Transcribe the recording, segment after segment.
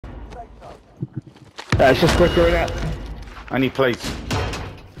It's just quicker, innit? I need plates.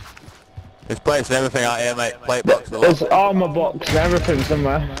 There's plates and everything out here, mate. Plate box. There's armor box and everything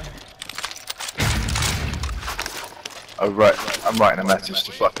somewhere. Oh, right. I'm writing a message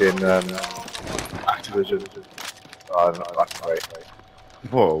to fucking Activision. Oh, that's great.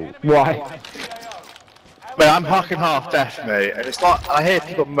 Whoa. Why? Mate, I'm fucking half deaf, mate, and it's like, I hear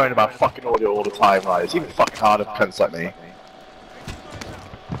people moan about fucking audio all the time, right? It's even fucking harder for cunts like me.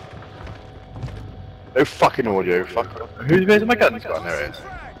 No fucking audio, fuck. Who's my guns got? There it is.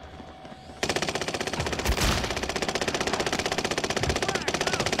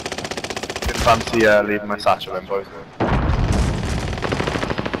 Didn't fancy leaving my satchel in, boys.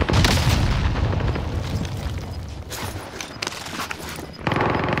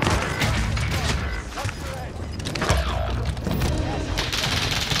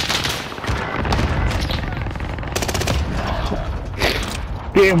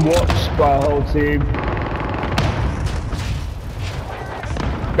 Getting watched by a whole team.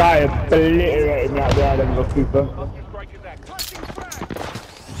 Guy obliterated me out there, then got Cooper.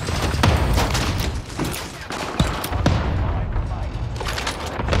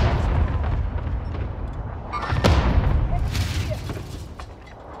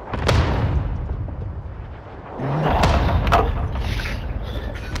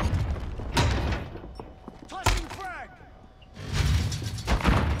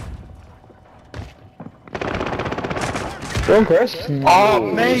 Go on, Chris. Oh,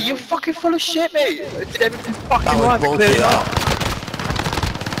 mate, you're fucking full of shit, mate. I did everything fucking That was right to clear it up.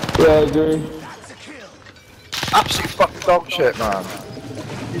 Yeah, I agree. Absolute fucking dog shit, man.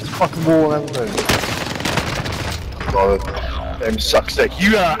 Use the fucking wall and everything. God, them sucks dick.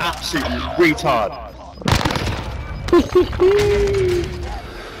 You are absolutely retard.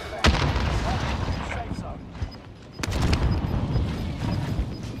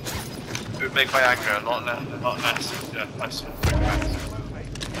 It would make my anger a lot less. Yeah, nice.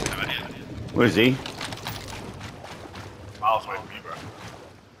 Where is he? Miles away from you, bro.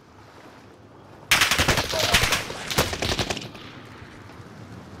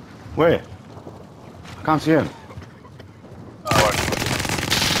 Where? I can't see him.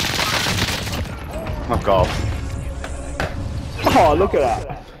 Fuck off. Oh, look at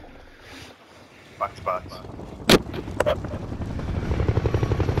that. Back to back.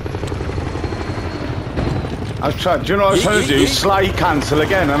 I was trying, do you know what I was trying to do? Slide cancel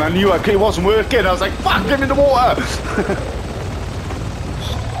again, and I knew it wasn't working. I was like, fuck, get me in the water!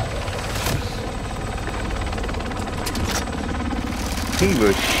 He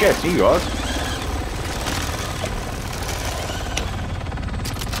was shit, he was.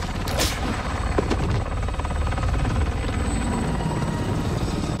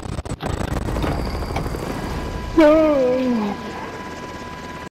 No!